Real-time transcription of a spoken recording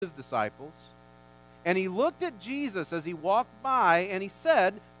his disciples, and he looked at Jesus as he walked by, and he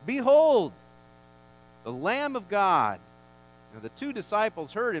said, "Behold, the Lamb of God." Now the two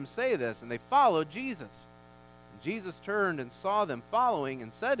disciples heard him say this, and they followed Jesus. And Jesus turned and saw them following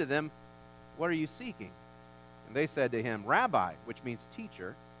and said to them, "What are you seeking?" And they said to him, "Rabbi," which means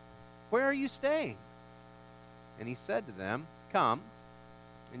teacher, "where are you staying?" And he said to them, "Come,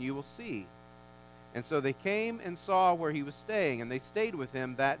 and you will see." And so they came and saw where he was staying, and they stayed with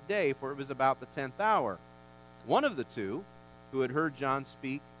him that day, for it was about the 10th hour. One of the two, who had heard John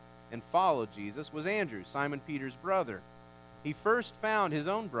speak and followed Jesus, was Andrew, Simon Peter's brother. He first found his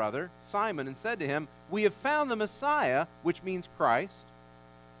own brother, Simon, and said to him, "We have found the Messiah," which means Christ.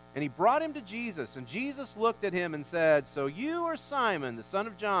 And he brought him to Jesus, and Jesus looked at him and said, "So you are Simon, the son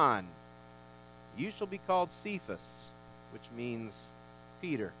of John. You shall be called Cephas," which means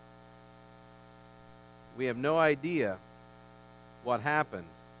Peter. We have no idea what happened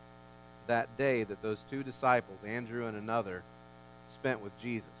that day that those two disciples, Andrew and another, spent with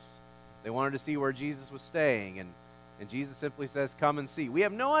Jesus. They wanted to see where Jesus was staying, and Jesus simply says, "Come and see." We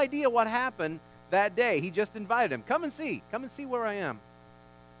have no idea what happened that day. He just invited them, "Come and see where I am."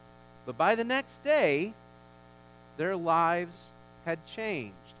 But by the next day, their lives had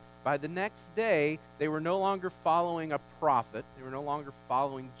changed. By the next day, they were no longer following a prophet. They were no longer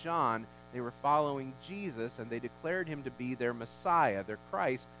following John. They were following Jesus, and they declared him to be their Messiah, their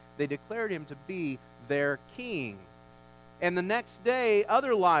Christ. They declared him to be their King. And the next day,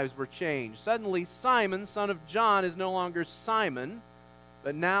 other lives were changed. Suddenly, Simon, son of John, is no longer Simon,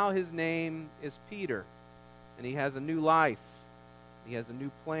 but now his name is Peter. And he has a new life. He has a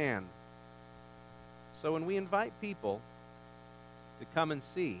new plan. So when we invite people to come and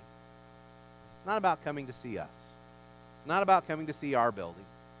see, it's not about coming to see us. It's not about coming to see our building.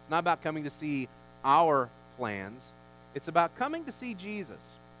 It's not about coming to see our plans. It's about coming to see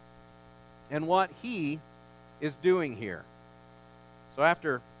Jesus and what he is doing here. So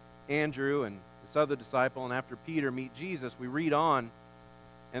after Andrew and this other disciple and after Peter meet Jesus, we read on,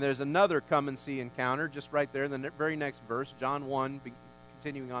 and there's another come and see encounter just right there in the very next verse, John 1,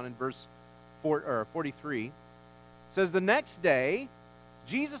 continuing on in verse 43. It says, "The next day,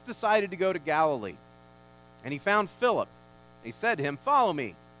 Jesus decided to go to Galilee, and he found Philip. He said to him, 'Follow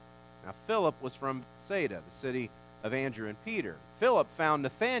me.' Now Philip was from Bethsaida, the city of Andrew and Peter. Philip found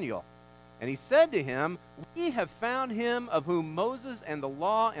Nathanael, and he said to him, 'We have found him of whom Moses and the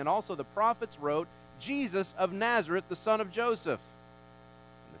law and also the prophets wrote, Jesus of Nazareth, the son of Joseph.'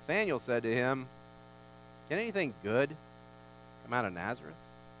 And Nathanael said to him, 'Can anything good come out of Nazareth?'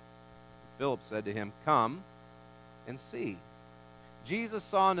 And Philip said to him, 'Come and see.' Jesus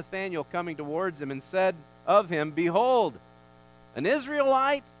saw Nathanael coming towards him and said of him, 'Behold, an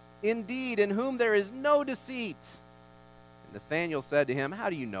Israelite indeed, in whom there is no deceit.' And Nathanael said to him, 'How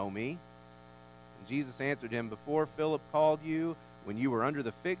do you know me?' And Jesus answered him, 'Before Philip called you, when you were under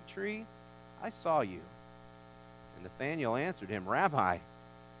the fig tree, I saw you.' And Nathanael answered him, 'Rabbi,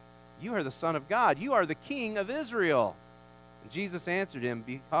 you are the Son of God. You are the King of Israel.' And Jesus answered him,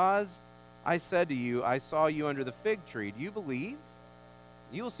 'Because I said to you, I saw you under the fig tree, do you believe?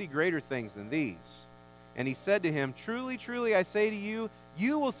 You will see greater things than these.' And he said to him, 'Truly, truly, I say to you,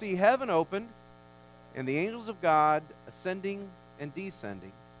 you will see heaven opened, and the angels of God ascending and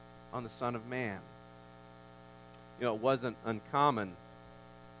descending on the Son of Man.'" You know, it wasn't uncommon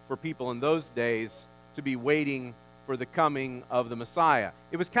for people in those days to be waiting for the coming of the Messiah.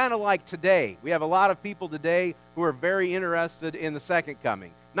 It was kind of like today. We have a lot of people today who are very interested in the second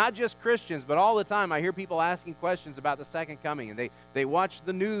coming. Not just Christians, but all the time I hear people asking questions about the second coming. And they watch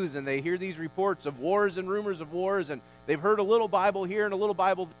the news and they hear these reports of wars and rumors of wars. And they've heard a little Bible here and a little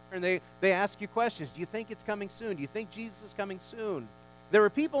Bible there. And they ask you questions. Do you think it's coming soon? Do you think Jesus is coming soon? There were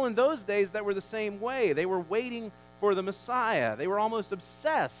people in those days that were the same way. They were waiting for the Messiah. They were almost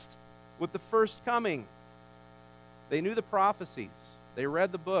obsessed with the first coming. They knew the prophecies. They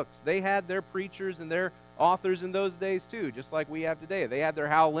read the books. They had their preachers and their authors in those days too, just like we have today. They had their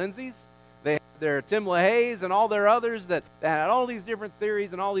Hal Lindsays, they had their Tim LaHaye's, and all their others that had all these different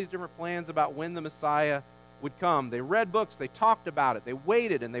theories and all these different plans about when the Messiah would come. They read books, they talked about it, they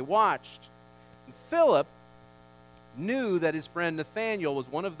waited, and they watched. And Philip knew that his friend Nathanael was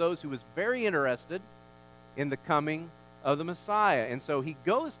one of those who was very interested in the coming of the Messiah. And so he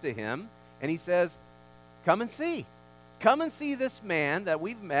goes to him and he says, "Come and see. Come and see this man that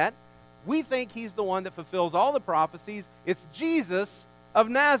we've met. We think he's the one that fulfills all the prophecies. It's Jesus of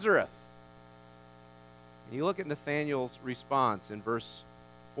Nazareth." And you look at Nathanael's response in verse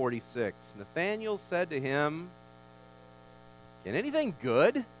 46. Nathanael said to him, "Can anything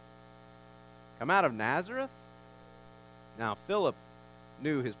good come out of Nazareth?" Now Philip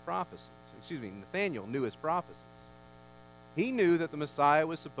knew his prophecies. Nathanael knew his prophecies. He knew that the Messiah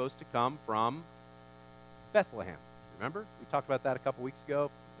was supposed to come from Bethlehem. Remember? We talked about that a couple weeks ago,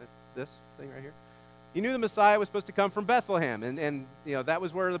 this thing right here. He knew the Messiah was supposed to come from Bethlehem, and that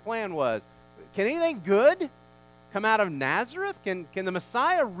was where the plan was. Can anything good come out of Nazareth? Can the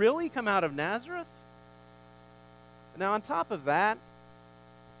Messiah really come out of Nazareth? Now, on top of that,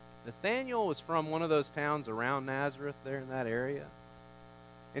 Nathanael was from one of those towns around Nazareth, there in that area,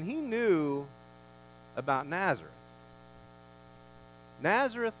 and he knew about Nazareth.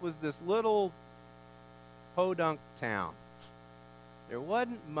 Nazareth was this little podunk town. There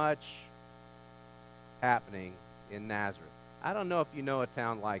wasn't much happening in Nazareth. I don't know if you know a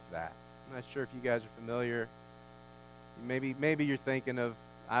town like that. I'm not sure if you guys are familiar. Maybe you're thinking of,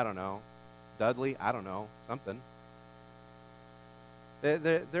 I don't know, Dudley, I don't know, something.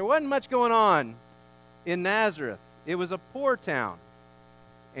 There wasn't much going on in Nazareth. It was a poor town,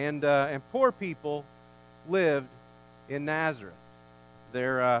 and poor people lived in Nazareth.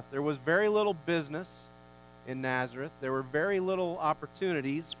 There was very little business in Nazareth. There were very little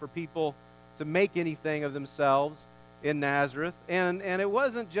opportunities for people to make anything of themselves in Nazareth. And it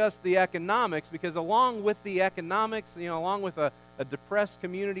wasn't just the economics, because along with the economics, along with a depressed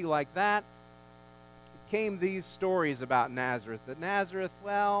community like that, came these stories about Nazareth. That Nazareth,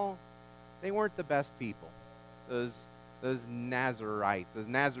 well, they weren't the best people. Those Nazarites, those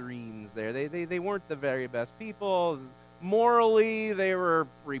Nazarenes there, they weren't the very best people. Morally, they were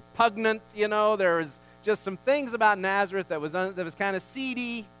repugnant. There was just some things about Nazareth that was kind of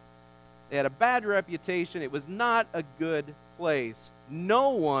seedy. They had a bad reputation. It was not a good place. No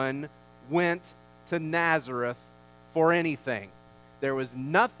one went to Nazareth for anything. There was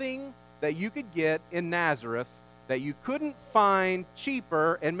nothing that you could get in Nazareth that you couldn't find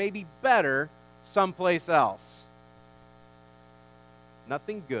cheaper and maybe better someplace else.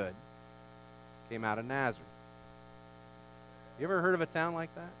 Nothing good came out of Nazareth. You ever heard of a town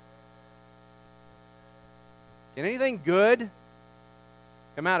like that? Can anything good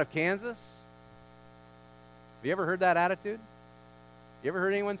come out of Kansas? Have you ever heard that attitude? You ever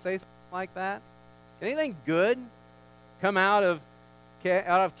heard anyone say something like that? Can anything good come out of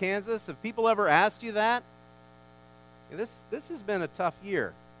Kansas? Have people ever asked you that? This has been a tough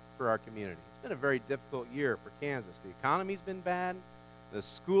year for our community. It's been a very difficult year for Kansas. The economy's been bad. The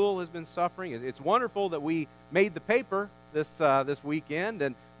school has been suffering. It's wonderful that we made the paper this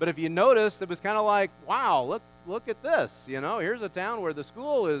weekend, but if you notice, it was kind of like, wow, look at this. Here's a town where the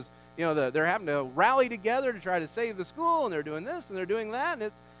school is, they're having to rally together to try to save the school, and they're doing this and they're doing that,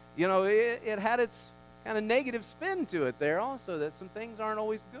 and it had its kind of negative spin to it there also, that some things aren't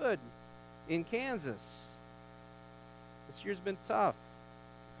always good in Kansas. This year's been tough.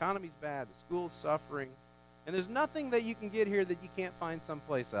 The economy's bad. The school's suffering. And there's nothing that you can get here that you can't find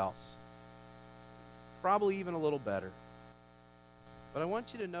someplace else. Probably even a little better. But I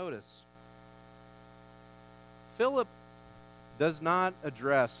want you to notice, Philip does not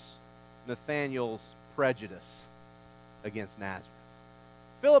address Nathanael's prejudice against Nazareth.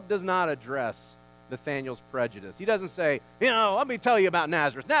 Philip does not address Nathanael's prejudice. He doesn't say, let me tell you about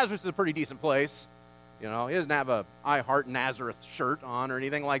Nazareth. Nazareth is a pretty decent place. He doesn't have a I Heart Nazareth shirt on or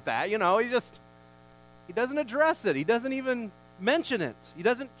anything like that. He doesn't address it. He doesn't even mention it. He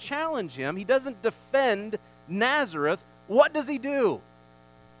doesn't challenge him. He doesn't defend Nazareth. What does he do?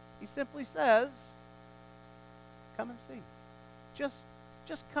 He simply says, come and see.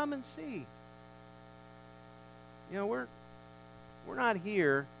 Just come and see. We're not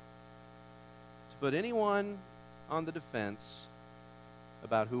here to put anyone on the defense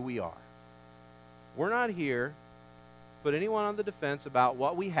about who we are. We're not here to put anyone on the defense about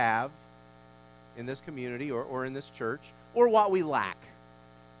what we have in this community or in this church, or what we lack.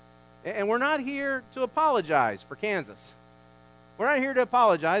 And we're not here to apologize for Kansas. We're not here to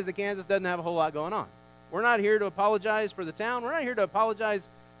apologize that Kansas doesn't have a whole lot going on. We're not here to apologize for the town. We're not here to apologize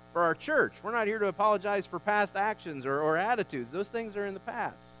for our church. We're not here to apologize for past actions or attitudes. Those things are in the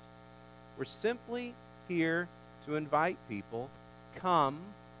past. We're simply here to invite people, come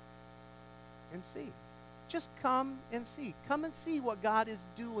and see. Just come and see. Come and see what God is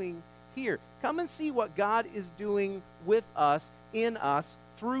doing here. Come and see what God is doing with us, in us,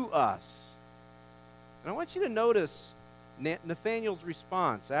 through us. And I want you to notice Nathanael's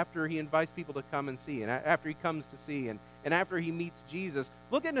response after he invites people to come and see, and after he comes to see, and after he meets Jesus.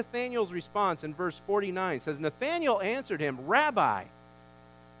 Look at Nathanael's response in verse 49. It says, Nathanael answered him, Rabbi,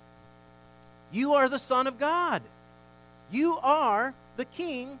 you are the Son of God. You are the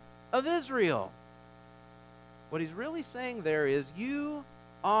King of Israel. What he's really saying there is, you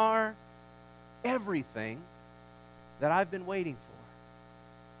are everything that I've been waiting for.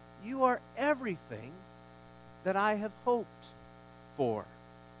 you are everything that I have hoped for.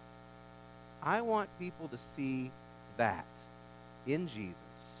 I want people to see that in Jesus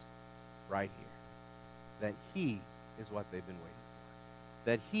right here. That He is what they've been waiting for.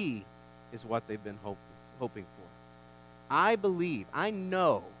 That He is what they've been hoping for. I believe, I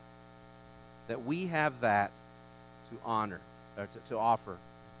know that we have that to honor, or to offer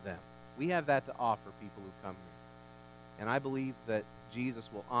them. We have that to offer people who come here. And I believe that Jesus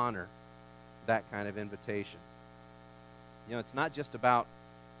will honor that kind of invitation. You know, it's not just about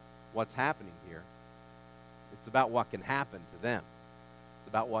what's happening here. It's about what can happen to them. It's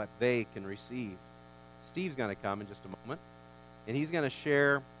about what they can receive. Steve's going to come in just a moment, and he's going to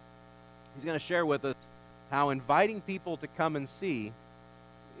share with us how inviting people to come and see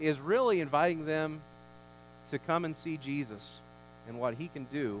is really inviting them to come and see Jesus and what He can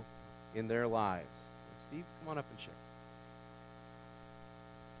do in their lives. Steve, come on up and share.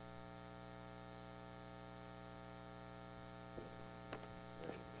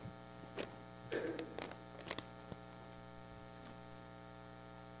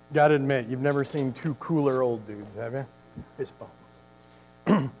 Gotta admit, you've never seen two cooler old dudes, have you? Fist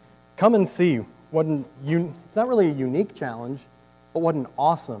bump. Come and see. It's not really a unique challenge, but what an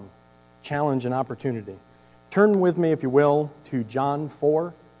awesome challenge and opportunity. Turn with me, if you will, to John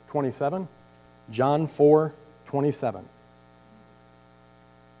 4:27. John 4:27.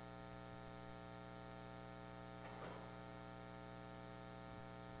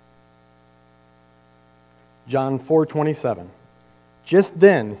 John 4:27. Just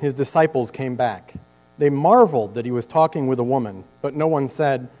then his disciples came back. They marveled that he was talking with a woman, but no one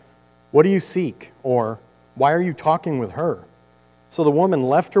said, "What do you seek?" or "Why are you talking with her?" So the woman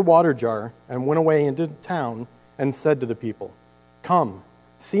left her water jar and went away into town and said to the people, "Come,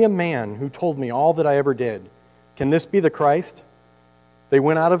 see a man who told me all that I ever did. Can this be the Christ?" They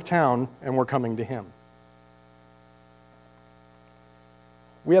went out of town and were coming to him.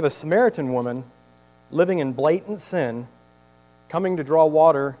 We have a Samaritan woman living in blatant sin, coming to draw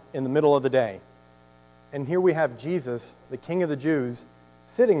water in the middle of the day. And here we have Jesus, the King of the Jews,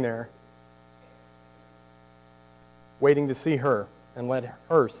 sitting there, waiting to see her and let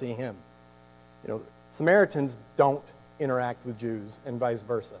her see him. You know, Samaritans don't interact with Jews and vice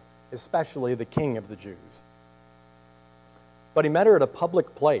versa, especially the King of the Jews. But he met her at a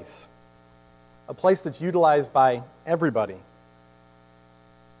public place, a place that's utilized by everybody.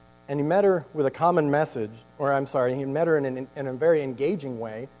 And he met her with a common message, he met her in a very engaging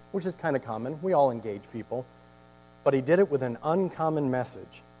way, which is kind of common. We all engage people. But he did it with an uncommon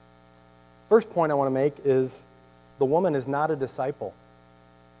message. First point I want to make is the woman is not a disciple.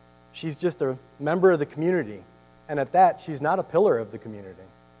 She's just a member of the community. And at that, she's not a pillar of the community.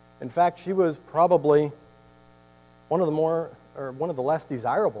 In fact, she was probably one of the less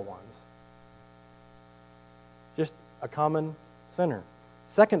desirable ones. Just a common sinner.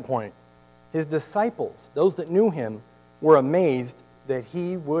 Second point, his disciples, those that knew him, were amazed that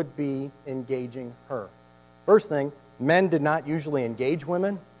he would be engaging her. First thing, men did not usually engage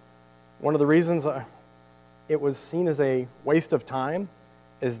women. One of the reasons it was seen as a waste of time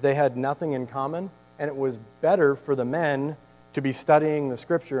is they had nothing in common, and it was better for the men to be studying the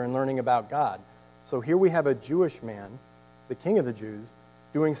Scripture and learning about God. So here we have a Jewish man, the King of the Jews,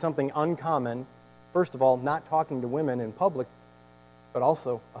 doing something uncommon. First of all, not talking to women in public, but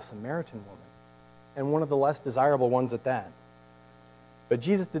also a Samaritan woman, and one of the less desirable ones at that. But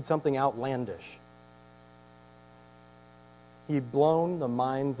Jesus did something outlandish. He'd blown the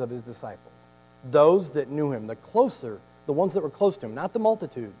minds of his disciples, those that knew him, the ones that were close to him, not the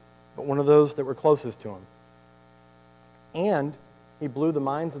multitude, but one of those that were closest to him. And he blew the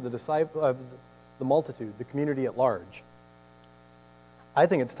minds of the multitude, the community at large. I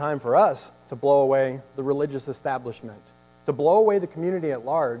think it's time for us to blow away the religious establishment, to blow away the community at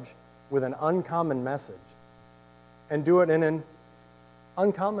large with an uncommon message, and do it in an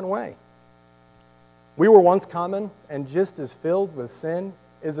uncommon way. We were once common and just as filled with sin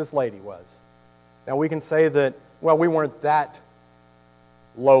as this lady was. Now we can say that, well, we weren't that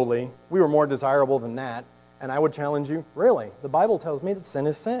lowly. We were more desirable than that. And I would challenge you, really, the Bible tells me that sin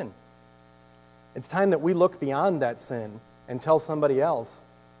is sin. It's time that we look beyond that sin and tell somebody else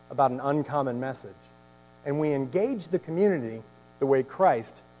about an uncommon message. And we engage the community the way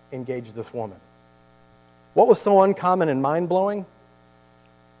Christ engaged this woman. What was so uncommon and mind-blowing?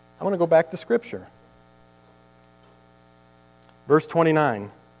 I want to go back to Scripture. Verse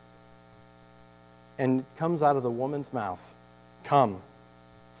 29. And it comes out of the woman's mouth, "Come,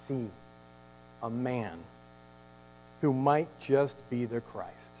 see a man who might just be the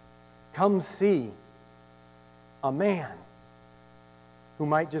Christ." Come see a man who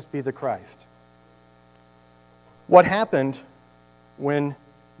might just be the Christ. What happened when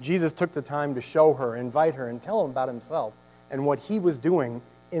Jesus took the time to show her, invite her, and tell him about himself and what he was doing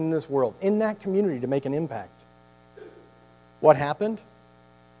in this world, in that community to make an impact? What happened?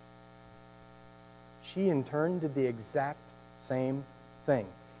 She in turn did the exact same thing.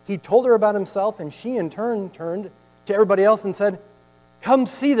 He told her about himself, and she in turn turned to everybody else and said, come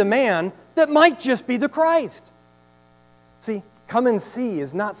see the man that might just be the Christ. See, come and see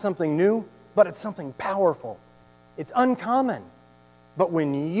is not something new, but it's something powerful. It's uncommon. But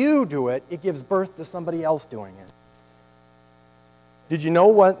when you do it, it gives birth to somebody else doing it. Did you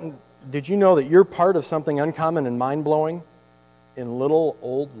know that you're part of something uncommon and mind-blowing in little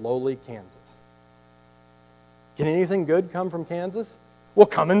old lowly Kansas? Can anything good come from Kansas? Well,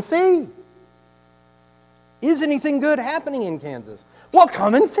 come and see. Is anything good happening in Kansas? Well,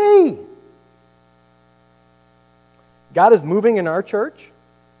 come and see. God is moving in our church,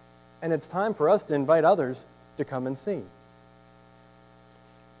 and it's time for us to invite others to come and see.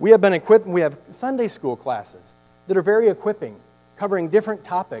 We have been equipped, we have Sunday school classes that are very equipping, covering different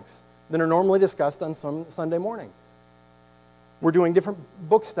topics than are normally discussed on some Sunday morning. We're doing different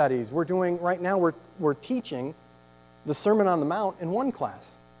book studies. Right now we're teaching the Sermon on the Mount in one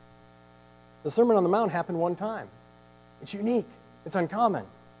class. The Sermon on the Mount happened one time. It's unique. It's uncommon.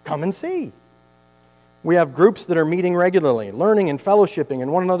 Come and see. We have groups that are meeting regularly, learning and fellowshipping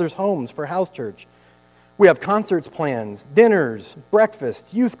in one another's homes for house church. We have concerts plans, dinners,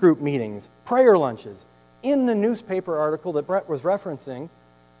 breakfasts, youth group meetings, prayer lunches. In the newspaper article that Brett was referencing,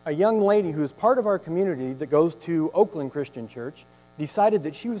 a young lady who's part of our community that goes to Oakland Christian Church decided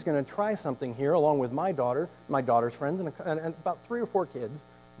that she was going to try something here along with my daughter's friends, and about 3 or 4 kids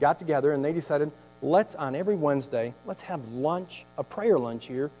got together, and they decided, on every Wednesday, let's have lunch, a prayer lunch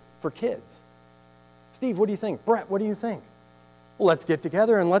here for kids. Steve, what do you think? Brett, what do you think? Well, let's get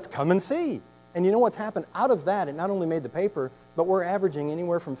together and let's come and see. And you know what's happened? Out of that, it not only made the paper, but we're averaging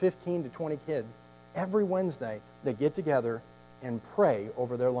anywhere from 15 to 20 kids every Wednesday that get together and pray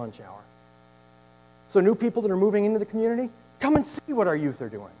over their lunch hour. So new people that are moving into the community, come and see what our youth are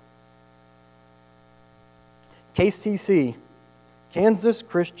doing. KCC, Kansas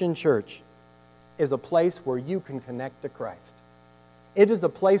Christian Church, is a place where you can connect to Christ. It is a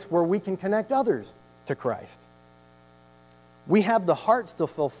place where we can connect others to Christ. We have the hearts to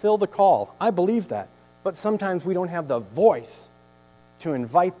fulfill the call. I believe that. But sometimes we don't have the voice to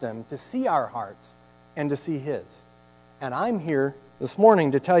invite them to see our hearts and to see His. And I'm here this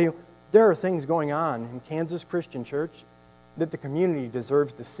morning to tell you there are things going on in Kansas Christian Church that the community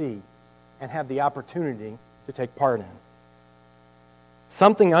deserves to see and have the opportunity to take part in.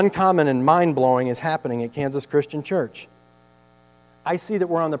 Something uncommon and mind-blowing is happening at Kansas Christian Church. I see that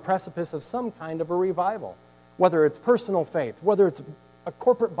we're on the precipice of some kind of a revival. Whether it's personal faith, whether it's a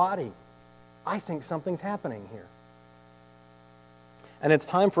corporate body, I think something's happening here. And it's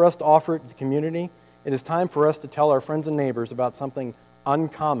time for us to offer it to the community. It is time for us to tell our friends and neighbors about something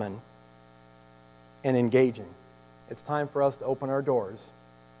uncommon and engaging. It's time for us to open our doors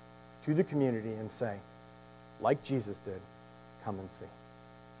to the community and say, like Jesus did, come and see.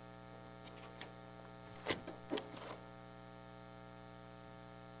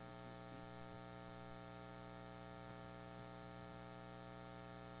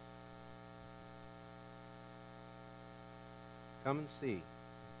 Come and see.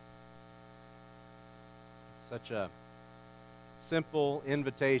 Such a simple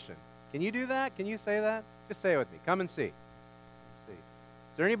invitation. Can you do that? Can you say that? Just say it with me. Come and see. See.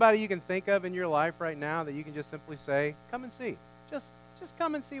 Is there anybody you can think of in your life right now that you can just simply say, come and see? Just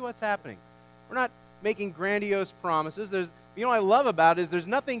come and see what's happening. We're not making grandiose promises. What I love about it is there's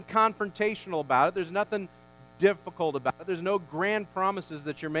nothing confrontational about it. There's nothing difficult about it. There's no grand promises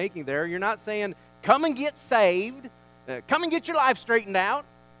that you're making there. You're not saying, come and get saved. Come and get your life straightened out.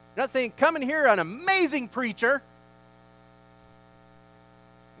 You're not saying, come and hear an amazing preacher.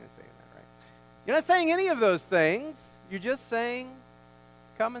 You're not saying that, right? You're not saying any of those things. You're just saying,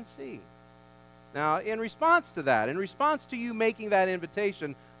 come and see. Now, in response to that, in response to you making that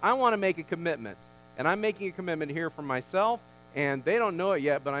invitation, I want to make a commitment. And I'm making a commitment here for myself, and they don't know it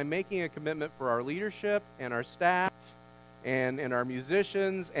yet, but I'm making a commitment for our leadership and our staff and our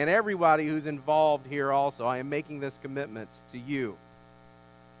musicians and everybody who's involved here also. I am making this commitment to you.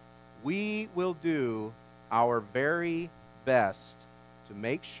 We will do our very best to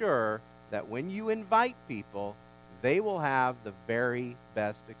make sure that when you invite people, they will have the very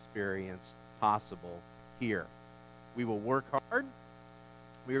best experience possible here. We will work hard.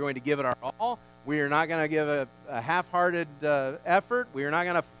 We are going to give it our all. We are not going to give a half-hearted effort. We are not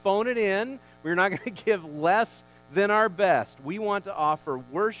going to phone it in. We are not going to give less than our best. We want to offer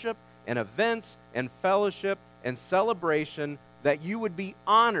worship and events and fellowship and celebration that you would be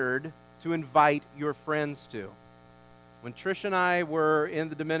honored to invite your friends to. When Trish and I were in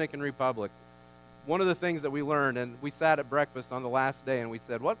the Dominican Republic, one of the things that we learned, and we sat at breakfast on the last day and we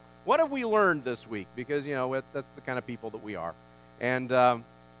said, what have we learned this week? Because, that's the kind of people that we are. And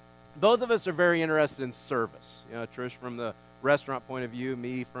both of us are very interested in service. Trish from the restaurant point of view,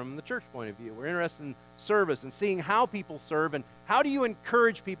 me from the church point of view. We're interested in service and seeing how people serve and how do you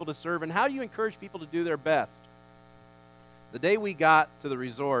encourage people to serve and how do you encourage people to do their best. The day we got to the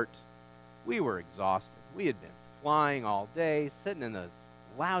resort, we were exhausted. We had been flying all day, sitting in those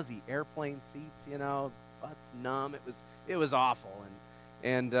lousy airplane seats, butts numb. It was awful.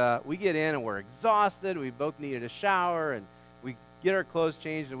 And we get in and we're exhausted. We both needed a shower and we get our clothes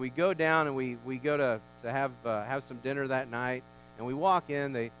changed and we go down and we go to have some dinner that night. And we walk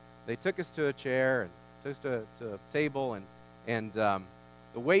in. They took us to a chair and took us to a table and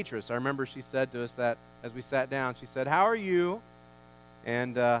the waitress, I remember she said to us that as we sat down, she said, "How are you?"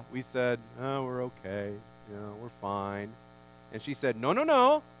 And we said, "Oh, we're okay. We're fine." And she said,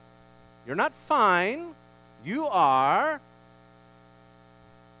 No. You're not fine. You are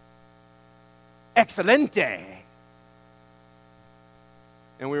excelente."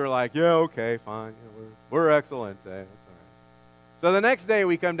 And we were like, "Yeah, okay, fine. We're excelente. That's all right." So the next day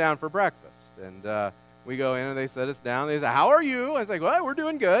we come down for breakfast. And we go in and they set us down. They say, "How are you?" I was like, "Well, we're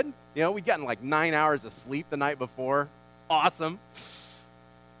doing good." We'd gotten like 9 hours of sleep the night before. Awesome.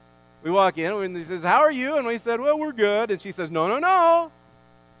 We walk in and he says, "How are you?" And we said, "Well, we're good." And she says, No.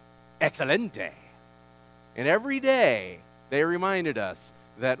 Excelente. And every day they reminded us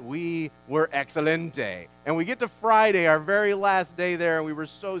that we were excelente. And we get to Friday, our very last day there, and we were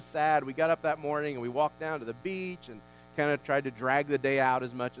so sad. We got up that morning and we walked down to the beach and kind of tried to drag the day out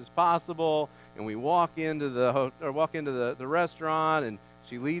as much as possible. And we walk into the restaurant, and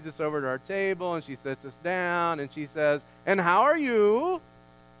she leads us over to our table, and she sits us down, and she says, "And how are you?"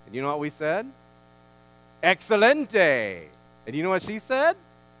 And you know what we said? Excelente. And you know what she said?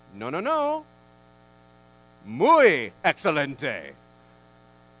 No. Muy excelente.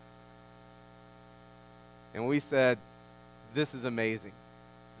 And we said, this is amazing.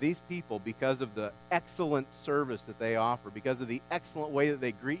 These people, because of the excellent service that they offer, because of the excellent way that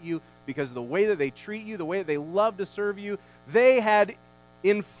they greet you, because of the way that they treat you, the way that they love to serve you, they had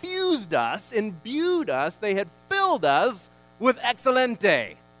infused us, imbued us, they had filled us with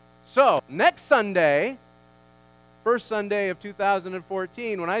excelente. So, next Sunday, first Sunday of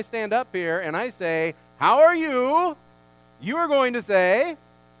 2014, when I stand up here and I say, "How are you?" you are going to say,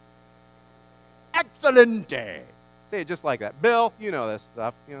 "Excelente." Say it just like that. Bill, you know this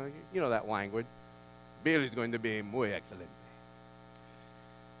stuff. You know that language. Bill is going to be muy excelente.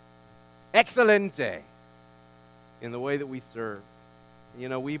 Excelente in the way that we serve.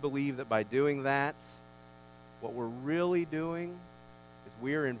 We believe that by doing that, what we're really doing is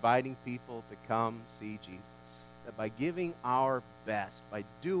we're inviting people to come see Jesus. That by giving our best, by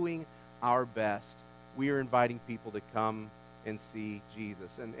doing our best, we are inviting people to come and see Jesus.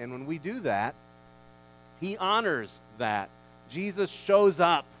 And when we do that, he honors that. Jesus shows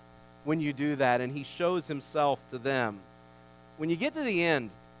up when you do that, and he shows himself to them. When you get to the end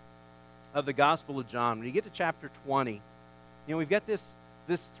of the Gospel of John, when you get to chapter 20, we've got this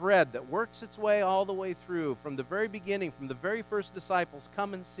thread that works its way all the way through, from the very beginning, from the very first disciples,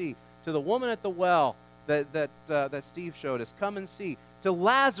 come and see, to the woman at the well that Steve showed us, come and see, to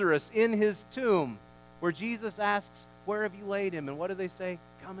Lazarus in his tomb, where Jesus asks, "Where have you laid him?" And what do they say?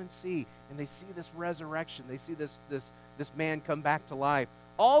 "Come and see." And they see this resurrection. They see this man come back to life.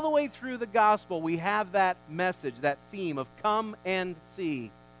 All the way through the gospel, we have that message, that theme of come and see.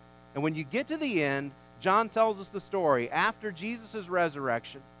 And when you get to the end, John tells us the story after Jesus'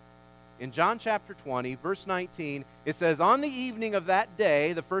 resurrection. In John chapter 20, verse 19, it says, "On the evening of that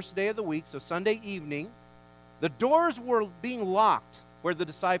day, the first day of the week," so Sunday evening, "the doors were being locked where the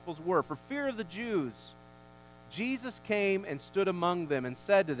disciples were for fear of the Jews. Jesus came and stood among them and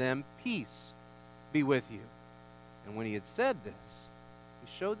said to them, 'Peace be with you.' And when he had said this,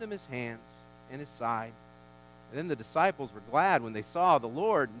 he showed them his hands and his side. And then the disciples were glad when they saw the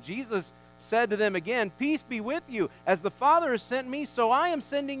Lord. And Jesus said to them again, 'Peace be with you. As the Father has sent me, so I am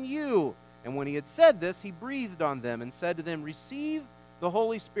sending you.' And when he had said this, he breathed on them and said to them, 'Receive the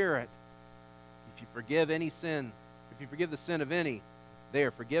Holy Spirit. If you forgive the sin of any, they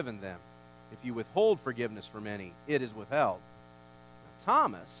are forgiven them. If you withhold forgiveness from any, it is withheld.' Now,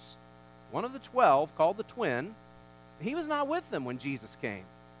 Thomas, one of the 12, called the twin, he was not with them when Jesus came.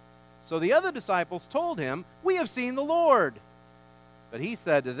 So the other disciples told him, 'We have seen the Lord.' But he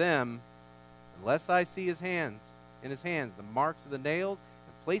said to them, 'Unless I see his hands in his hands the marks of the nails,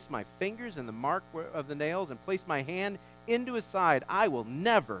 and place my fingers in the mark of the nails, and place my hand into his side, I will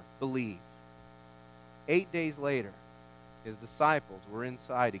never believe. 8 days later, his disciples were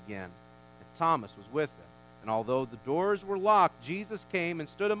inside again, and Thomas was with them. And although the doors were locked, Jesus came and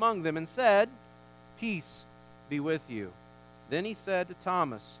stood among them and said, "Peace be with you." Then he said to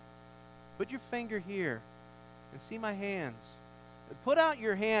Thomas, "Put your finger here and see my hands. Put out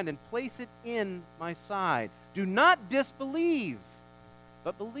your hand and place it in my side. Do not disbelieve,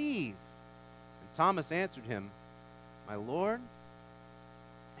 but believe." And Thomas answered him, "My Lord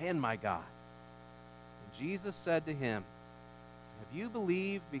and my God." And Jesus said to him, "Have you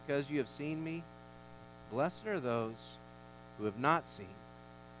believed because you have seen me? Blessed are those who have not seen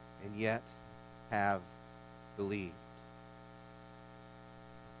and yet have believed."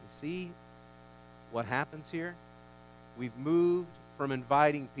 You see what happens here? We've moved from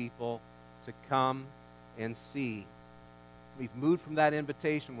inviting people to come and see. We've moved from that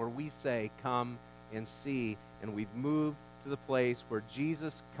invitation where we say, "Come and see," and we've moved to the place where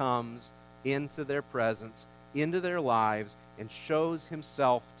Jesus comes into their presence, into their lives, and shows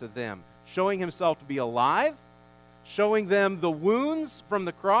himself to them. Showing himself to be alive, showing them the wounds from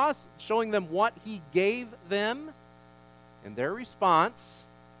the cross, showing them what he gave them, and their response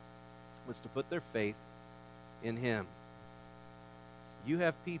was to put their faith in him. You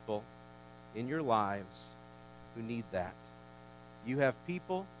have people in your lives who need that. You have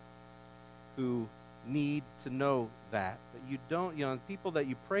people who need to know that you don't, people that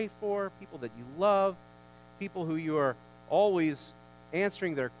you pray for, people that you love, people who you are always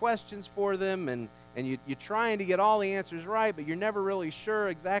answering their questions for them, and you're trying to get all the answers right, but you're never really sure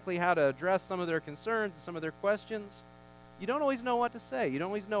exactly how to address some of their concerns, some of their questions. You don't always know what to say. You don't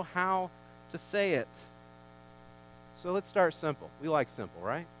always know how to say it. So let's start simple. We like simple,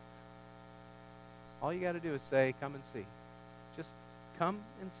 right? All you got to do is say, "Come and see." Just come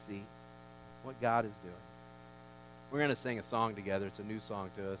and see what God is doing. We're going to sing a song together. It's a new song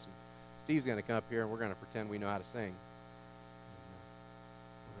to us. And Steve's going to come up here, and we're going to pretend we know how to sing.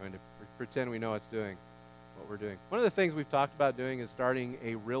 We're going to pretend we know what's doing, what we're doing. One of the things we've talked about doing is starting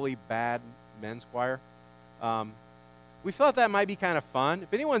a really bad men's choir. We thought that might be kind of fun.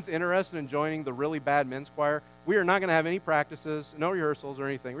 If anyone's interested in joining the really bad men's choir, we are not going to have any practices, no rehearsals or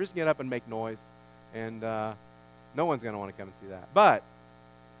anything. We're just going to get up and make noise, and no one's going to want to come and see that. But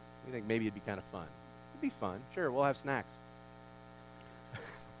we think maybe it'd be kind of fun. It'd be fun. Sure, we'll have snacks.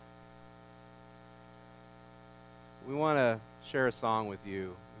 We want to share a song with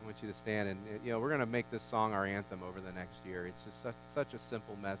you. We want you to stand, and we're going to make this song our anthem over the next year. It's just such a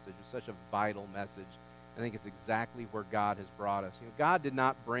simple message. It's such a vital message. I think it's exactly where God has brought us. God did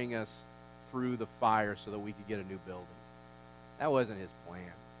not bring us through the fire so that we could get a new building. That wasn't his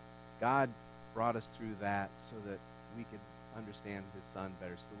plan. God brought us through that so that we could understand his son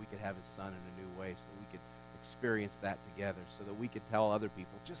better, so that we could have his son in a new way, so that we could experience that together, so that we could tell other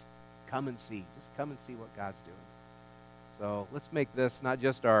people, just come and see. Just come and see what God's doing. So let's make this not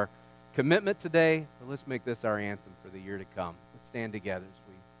just our commitment today, but let's make this our anthem for the year to come. Let's stand together as we